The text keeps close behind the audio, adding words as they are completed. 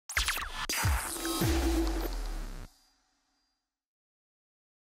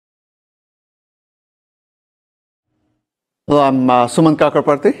Hello, I'm Sumant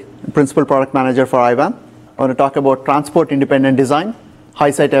Kakarparthi, Principal Product Manager for IWAN. I want to talk about transport independent design,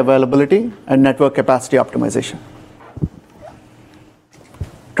 high site availability, and network capacity optimization.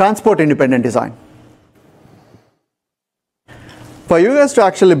 Transport independent design. For you guys to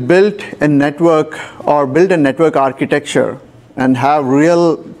actually build a network or build a network architecture and have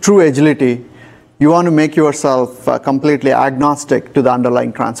real true agility, you want to make yourself completely agnostic to the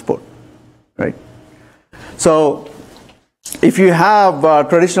underlying transport, right? So if you have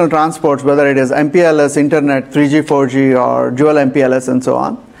traditional transports, whether it is MPLS, Internet, 3G, 4G, or dual MPLS, and so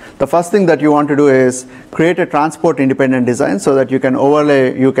on, the first thing that you want to do is create a transport independent design so that you can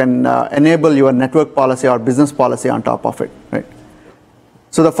overlay, you can enable your network policy or business policy on top of it, right?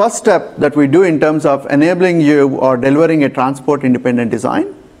 So the first step that we do in terms of enabling you or delivering a transport independent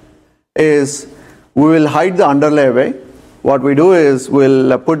design is we will hide the underlay away. What we do is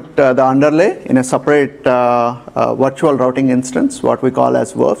we'll put the underlay in a separate virtual routing instance, what we call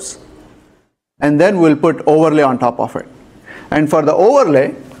as VRFs, and then we'll put overlay on top of it. And for the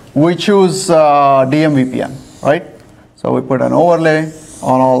overlay, we choose DMVPN, right? So we put an overlay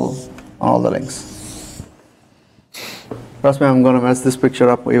on all the links. Trust me, I'm going to mess this picture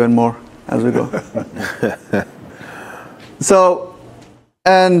up even more as we go. So,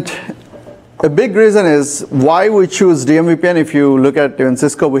 and a big reason is why we choose DMVPN. If you look at in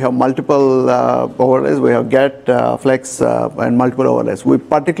Cisco, we have multiple overlays. We have GET, Flex, and multiple overlays. We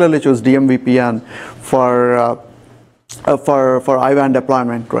particularly choose DMVPN for IWAN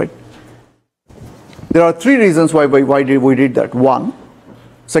deployment, right? There are three reasons why we did that. One,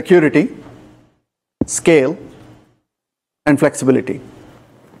 security, scale, and flexibility.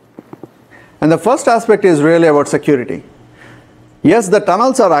 And the first aspect is really about security. Yes, the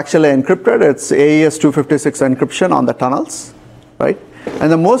tunnels are actually encrypted. It's AES 256 encryption on the tunnels, right?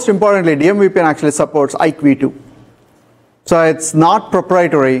 And the most importantly, DMVPN actually supports IQV2. So it's not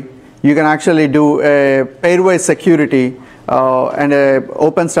proprietary. You can actually do a pairwise security and a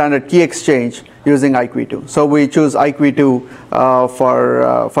open standard key exchange using IQV2. So we choose IQV2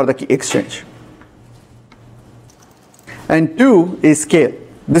 for the key exchange. And two is scale.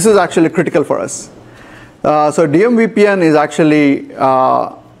 This is actually critical for us. So DMVPN is actually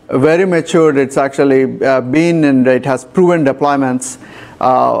very matured. It's actually been and it has proven deployments.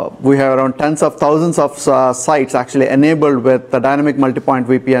 We have around tens of thousands of sites actually enabled with the dynamic multi-point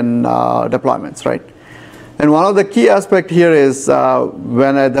VPN deployments, right? And one of the key aspects here is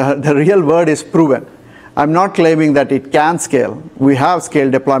when the real word is proven. I'm not claiming that it can scale. We have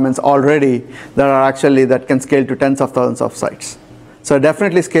scale deployments already that can scale to tens of thousands of sites. So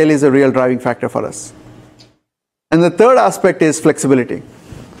definitely scale is a real driving factor for us. And the third aspect is flexibility.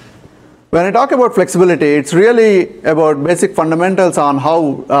 When I talk about flexibility, it's really about basic fundamentals on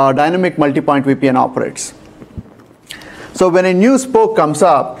how dynamic multi-point VPN operates. So when a new spoke comes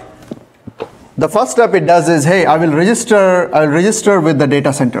up, the first step it does is, hey, I'll register with the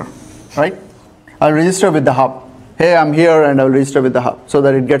data center, right? I'll register with the hub. Hey, I'm here and I'll register with the hub so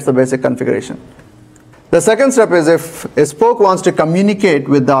that it gets the basic configuration. The second step is if a spoke wants to communicate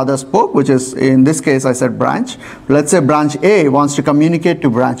with the other spoke, which is in this case I said branch. Let's say branch A wants to communicate to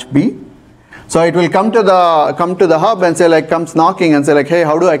branch B. So it will come to the hub and say like comes knocking and say like, hey,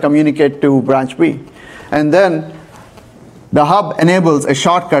 how do I communicate to branch B? And then the hub enables a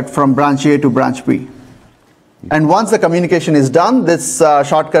shortcut from branch A to branch B. And once the communication is done, this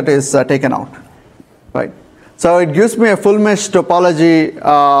shortcut is taken out, right? So it gives me a full mesh topology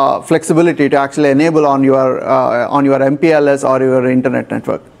flexibility to actually enable on your MPLS or your internet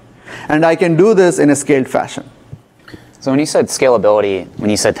network. And I can do this in a scaled fashion. So when you said scalability,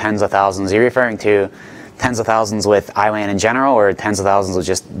 when you said tens of thousands, are you referring to tens of thousands with IWAN in general or tens of thousands with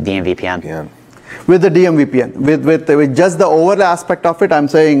just DMVPN? Yeah. With the DMVPN. With just the overlay aspect of it, I'm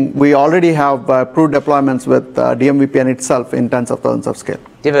saying we already have approved deployments with DMVPN itself in tens of thousands of scale.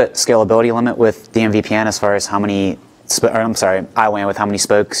 Do you have a scalability limit with DMVPN as far as how many, IWAN with how many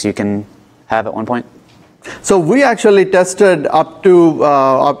spokes you can have at one point? So we actually tested up to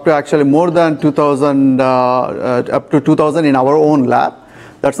actually more than 2,000, up to 2,000 in our own lab.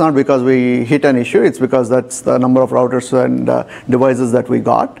 That's not because we hit an issue. It's because that's the number of routers and devices that we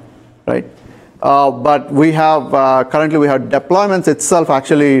got, right? But we have currently we have deployments itself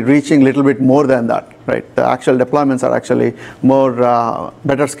actually reaching a little bit more than that, right? The actual deployments are actually more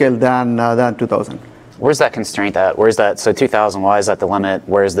better scale than 2,000. Where's that constraint at? Where's that? So 2,000. Why is that the limit?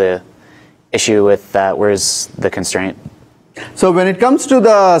 Where's the issue with that? Where's the constraint? So when it comes to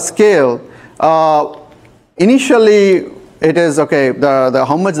the scale, initially it is okay. The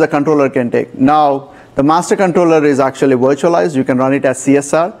how much the controller can take. Now the master controller is actually virtualized. You can run it as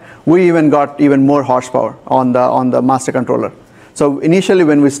CSR. we even got even more horsepower on the master controller. So initially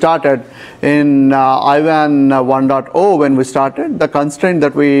when we started in IWAN 1.0, when we started, the constraint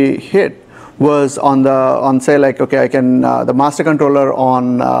that we hit was on say like, okay, I can the master controller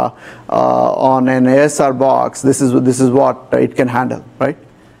on an ASR box. This is what it can handle, right?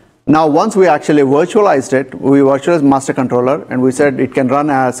 Now once we actually virtualized it, we virtualized master controller, and we said it can run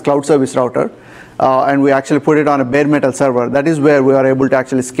as cloud service router, and we actually put it on a bare metal server. That is where we are able to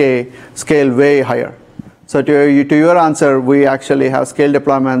actually scale way higher. So to your answer, we actually have scale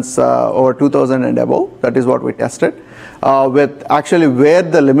deployments over 2,000 and above. That is what we tested. With actually where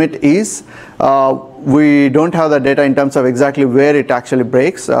the limit is, we don't have the data in terms of exactly where it actually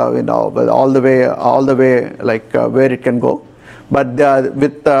breaks, but all the way like where it can go. But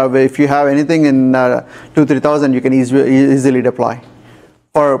if you have anything in 2,000-3,000, you can easily deploy.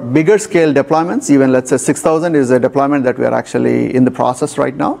 For bigger scale deployments, even let's say 6,000 is a deployment that we are actually in the process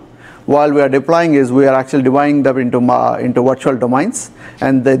right now. While we are deploying we are actually dividing them into virtual domains,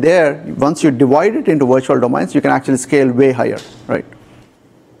 and once you divide it into virtual domains, you can actually scale way higher, right?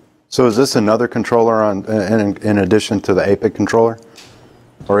 So is this another controller in addition to the APIC controller,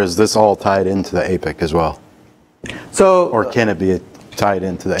 or is this all tied into the APIC as well? So, or can it be tied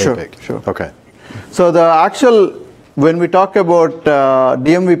into the APIC? Sure. Okay. So when we talk about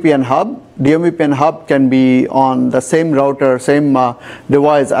DMVPN hub can be on the same router, same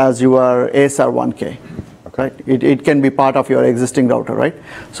device as your ASR 1K. Okay. Right? It can be part of your existing router, right?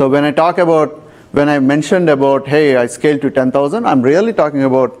 So when I mentioned about, hey, I scaled to 10,000, I'm really talking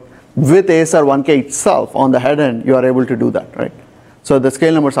about with ASR 1K itself on the head end, you are able to do that, right? So the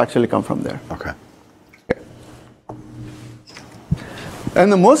scale numbers actually come from there. Okay. And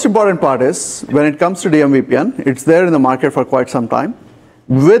the most important part is, when it comes to DMVPN, it's there in the market for quite some time.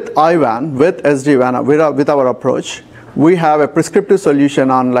 With IWAN, with SD-WAN, with our approach, we have a prescriptive solution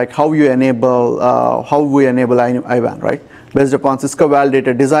on like how we enable IWAN, right? Based upon Cisco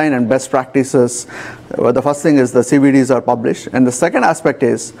validated design and best practices. The first thing is the CVDs are published. And the second aspect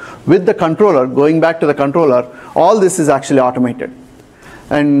is, with the controller, going back to the controller, all this is actually automated.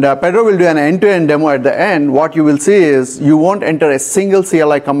 And Pedro will do an end-to-end demo at the end. What you will see is you won't enter a single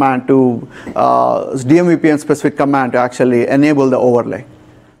CLI command to DMVPN specific command to actually enable the overlay.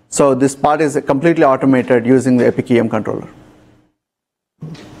 So this part is completely automated using the EPIC EM controller.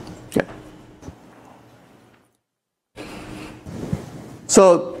 Okay.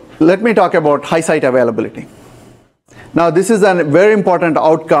 So let me talk about high site availability. Now this is a very important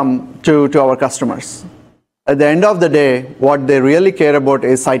outcome to our customers. At the end of the day, what they really care about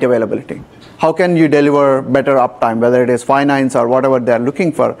is site availability. How can you deliver better uptime, whether it is 5 nines or whatever they're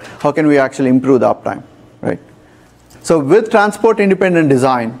looking for? How can we actually improve the uptime, right? So with transport independent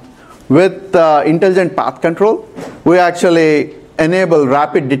design, with intelligent path control, we actually enable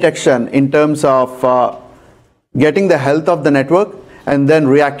rapid detection in terms of getting the health of the network and then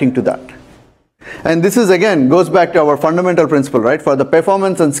reacting to that. And this is again goes back to our fundamental principle, right? For the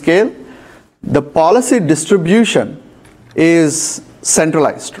performance and scale, the policy distribution is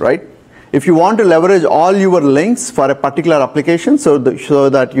centralized, right? If you want to leverage all your links for a particular application so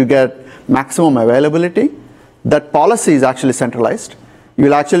that you get maximum availability, that policy is actually centralized. You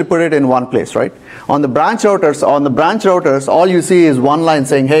will actually put it in one place, right? On the branch routers, all you see is one line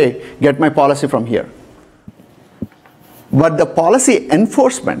saying, hey, get my policy from here. But the policy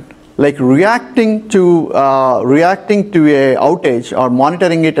enforcement, like reacting to a outage or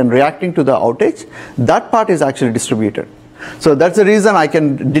monitoring it and reacting to the outage, that part is actually distributed. So that's the reason I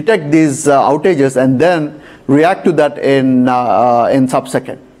can detect these outages and then react to that in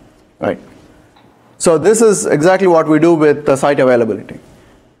sub-second, right? So this is exactly what we do with the site availability.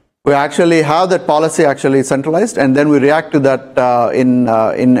 We actually have that policy actually centralized, and then we react to that in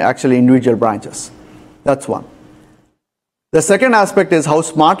actually individual branches. That's one. The second aspect is how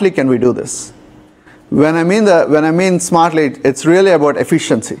smartly can we do this? When I mean smartly, it's really about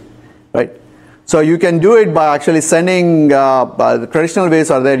efficiency, right? So you can do it by actually sending, the traditional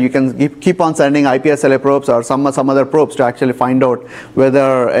ways are there. You can keep on sending IPSLA probes or some other probes to actually find out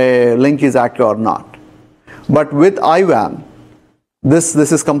whether a link is active or not. But with IWAN, this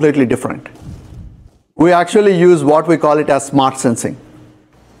is completely different. We actually use what we call it as smart sensing.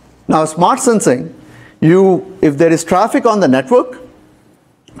 Now smart sensing, if there is traffic on the network,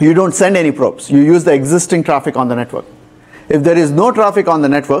 you don't send any probes. You use the existing traffic on the network. If there is no traffic on the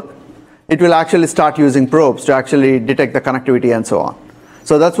network, it will actually start using probes to actually detect the connectivity and so on.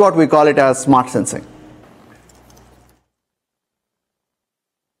 So that's what we call it as smart sensing.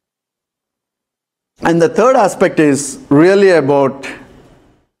 And the third aspect is really about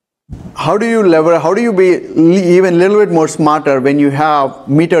how do you be even a little bit more smarter when you have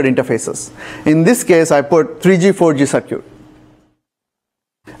metered interfaces? In this case, I put 3G, 4G circuit.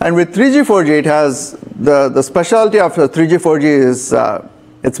 And with 3G, 4G, it has the specialty of 3G, 4G is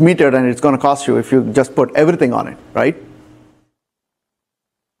it's metered and it's going to cost you if you just put everything on it, right?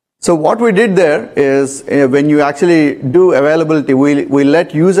 So what we did there is when you actually do availability, we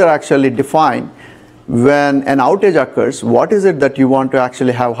let user actually define when an outage occurs, what is it that you want to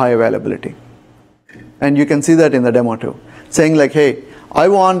actually have high availability? And you can see that in the demo too, saying like, hey, I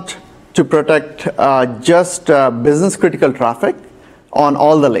want to protect just business critical traffic on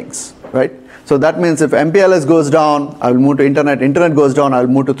all the links, right? So that means if MPLS goes down, I will move to internet, internet goes down, I will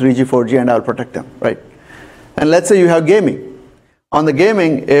move to 3G, 4G, and I will protect them, right? And let's say you have gaming. On the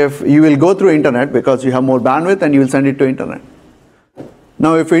gaming, if you will go through internet because you have more bandwidth and you will send it to internet.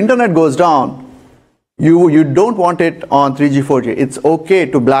 Now, if internet goes down, you don't want it on 3G, 4G. It's okay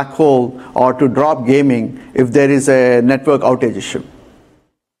to black hole or to drop gaming if there is a network outage issue.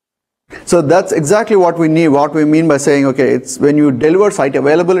 So that's exactly what we need, what we mean by saying, okay, it's when you deliver site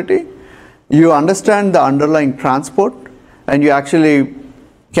availability, you understand the underlying transport, and you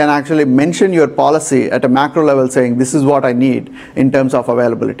can actually mention your policy at a macro level saying, this is what I need in terms of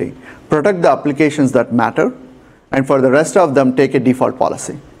availability. Protect the applications that matter, and for the rest of them, take a default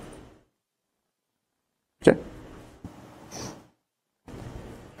policy. Okay.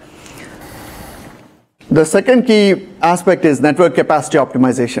 The second key aspect is network capacity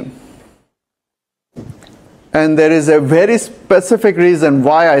optimization. And there is a very specific reason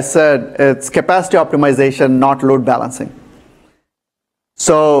why I said it's capacity optimization, not load balancing.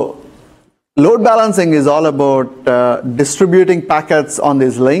 So load balancing is all about distributing packets on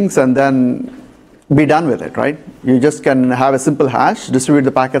these links and then be done with it, right? You just can have a simple hash, distribute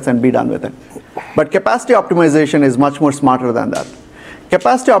the packets, and be done with it. But capacity optimization is much more smarter than that.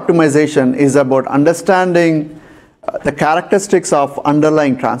 Capacity optimization is about understanding the characteristics of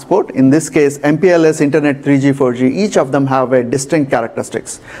underlying transport. In this case, MPLS, Internet, 3G, 4G, each of them have a distinct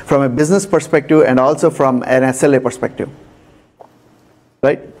characteristics from a business perspective and also from an SLA perspective,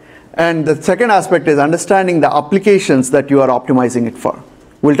 right? And the second aspect is understanding the applications that you are optimizing it for.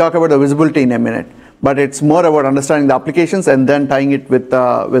 We'll talk about the visibility in a minute, but it's more about understanding the applications and then tying it with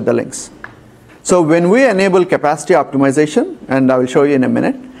the links. So when we enable capacity optimization, and I will show you in a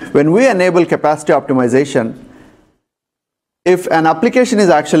minute, when we enable capacity optimization, if an application is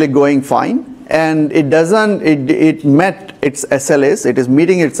actually going fine and it met its SLAs, it is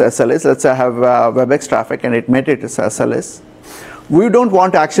meeting its SLAs, let's say I have WebEx traffic and it met its SLAs, we don't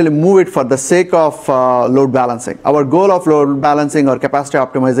want to actually move it for the sake of load balancing. Our goal of load balancing or capacity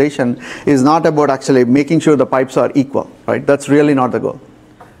optimization is not about actually making sure the pipes are equal, right? That's really not the goal.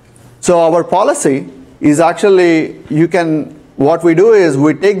 So our policy is actually, what we do is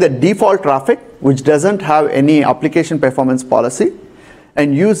we take the default traffic, which doesn't have any application performance policy,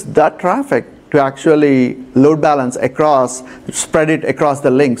 and use that traffic to actually load balance across, spread it across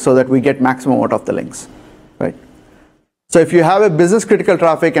the links so that we get maximum out of the links, right? So if you have a business critical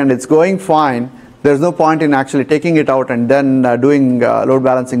traffic and it's going fine, there's no point in actually taking it out and then doing load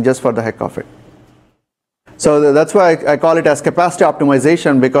balancing just for the heck of it. So that's why I call it as capacity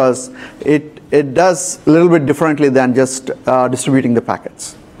optimization, because it does a little bit differently than just distributing the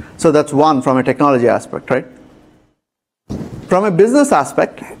packets. So that's one from a technology aspect, right? From a business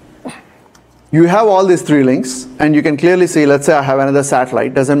aspect, you have all these three links, and you can clearly see, let's say I have another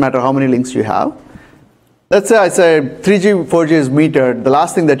satellite, doesn't matter how many links you have. Let's say I said 3G, 4G is metered. The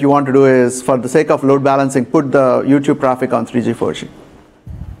last thing that you want to do is, for the sake of load balancing, put the YouTube traffic on 3G, 4G.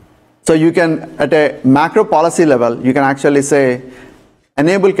 So you can, at a macro policy level, you can actually say,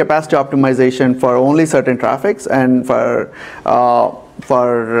 enable capacity optimization for only certain traffics, and for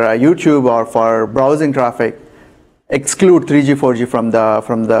YouTube or for browsing traffic, exclude 3G, 4G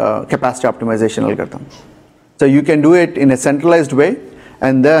from the capacity optimization algorithm. So you can do it in a centralized way,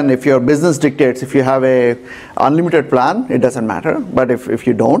 and then if your business dictates, if you have a unlimited plan, it doesn't matter. But if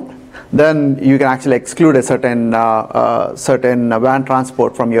you don't, then you can actually exclude a certain WAN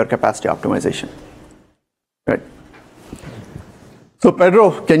transport from your capacity optimization, right? So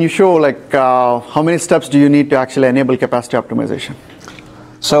Pedro, can you show like how many steps do you need to actually enable capacity optimization?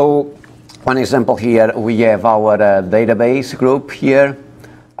 So one example here, we have our database group here,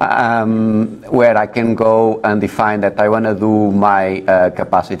 where I can go and define that I want to do my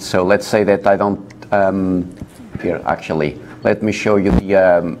capacity. So let's say that I don't, here actually, let me show you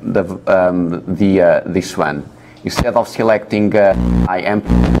this one. Instead of selecting my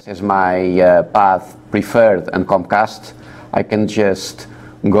MPLS as my path preferred and Comcast, I can just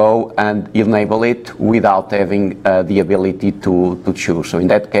go and enable it without having the ability to choose. So in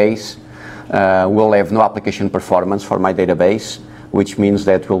that case, will have no application performance for my database, which means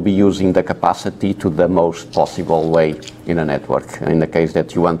that we'll be using the capacity to the most possible way in a network. In the case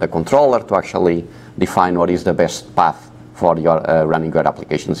that you want the controller to actually define what is the best path for your running your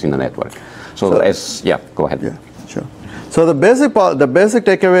applications in the network. So go ahead. Yeah, sure. So the basic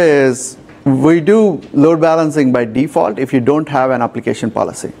takeaway is we do load balancing by default if you don't have an application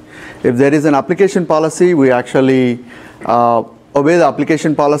policy. If there is an application policy, we actually obey the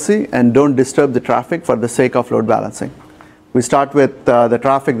application policy and don't disturb the traffic for the sake of load balancing. We start with the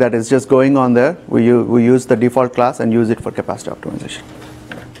traffic that is just going on there. We use the default class and use it for capacity optimization.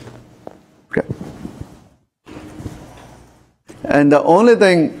 Okay. And the only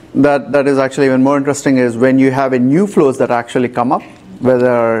thing that is actually even more interesting is when you have a new flows that actually come up,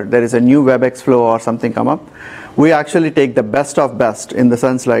 whether there is a new WebEx flow or something come up, we actually take the best of best in the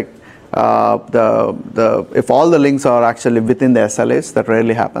sense like if all the links are actually within the SLAs, that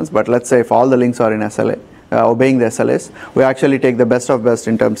rarely happens, but let's say if all the links are in SLA, obeying the SLAs, we actually take the best of best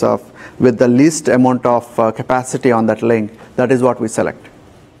in terms of with the least amount of capacity on that link. That is what we select.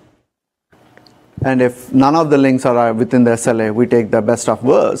 And if none of the links are within the SLA, we take the best of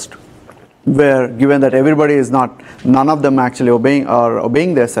worst, where given that everybody is none of them actually obeying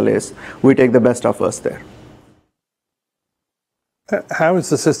the SLAs, we take the best of worst there. How is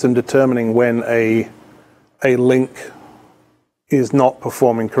the system determining when a link is not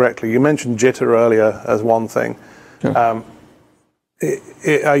performing correctly? You mentioned jitter earlier as one thing. Sure.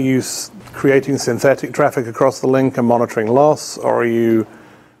 Are you creating synthetic traffic across the link and monitoring loss, or are you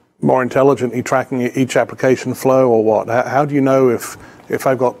more intelligently tracking each application flow, or what? How do you know if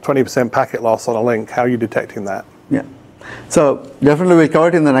I've got 20% packet loss on a link, how are you detecting that? Yeah. So definitely we'll cover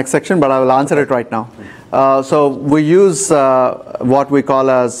it in the next section, but I will answer it right now. So we use what we call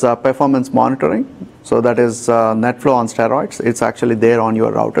as performance monitoring. So that is NetFlow on steroids. It's actually there on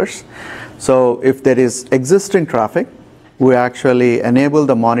your routers. So if there is existing traffic, we actually enable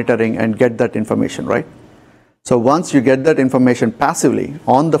the monitoring and get that information, right? So once you get that information passively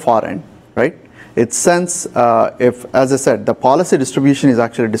on the far end, right, it sends, as I said, the policy distribution is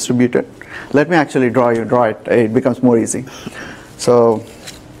actually distributed. Let me actually draw it. It becomes more easy. So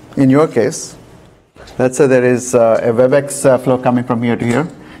in your case, let's say there is a WebEx flow coming from here to here.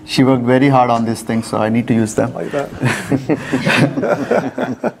 She worked very hard on these things, so I need to use them. Like that.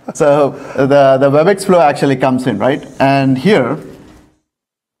 So the WebEx flow actually comes in, right? And here,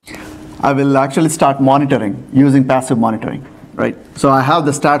 I will actually start monitoring using passive monitoring, right? So I have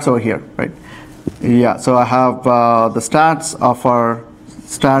the stats over here, right? Yeah, so I have the stats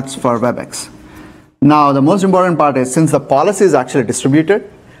for WebEx. Now, the most important part is since the policy is actually distributed,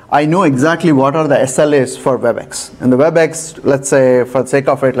 I know exactly what are the SLAs for WebEx. And the WebEx, let's say, for the sake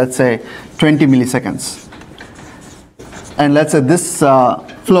of it, let's say 20 milliseconds. And let's say this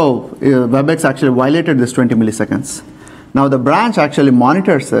flow, WebEx actually violated this 20 milliseconds. Now the branch actually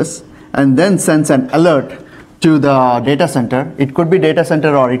monitors this and then sends an alert to the data center. It could be data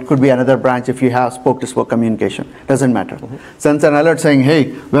center or it could be another branch if you have spoke-to-spoke communication. Doesn't matter. Sends an alert saying,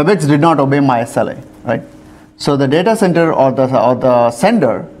 hey, WebEx did not obey my SLA, right? So the data center or the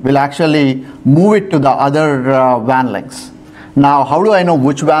sender will actually move it to the other WAN links. Now, how do I know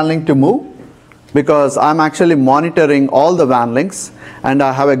which WAN link to move? Because I'm actually monitoring all the WAN links and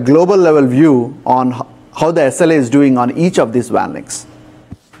I have a global level view on how the SLA is doing on each of these WAN links.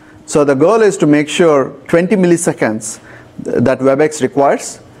 So the goal is to make sure 20 milliseconds that WebEx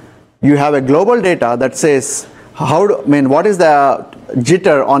requires, you have a global data that says, what is the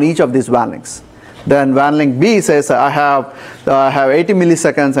jitter on each of these WAN links? Then WAN link B says I have 80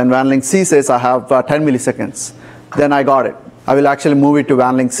 milliseconds and WAN link C says I have 10 milliseconds. Then I got it. I will actually move it to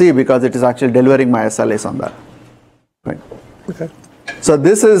WAN link C because it is actually delivering my SLAs on that. Right. Okay. So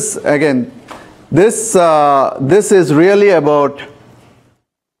this is, again, this is really about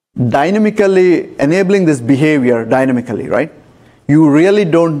dynamically enabling this behavior dynamically, right? You really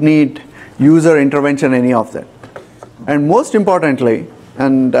don't need user intervention, any of that. And most importantly,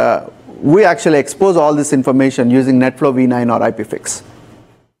 and we actually expose all this information using NetFlow v9 or IPFix.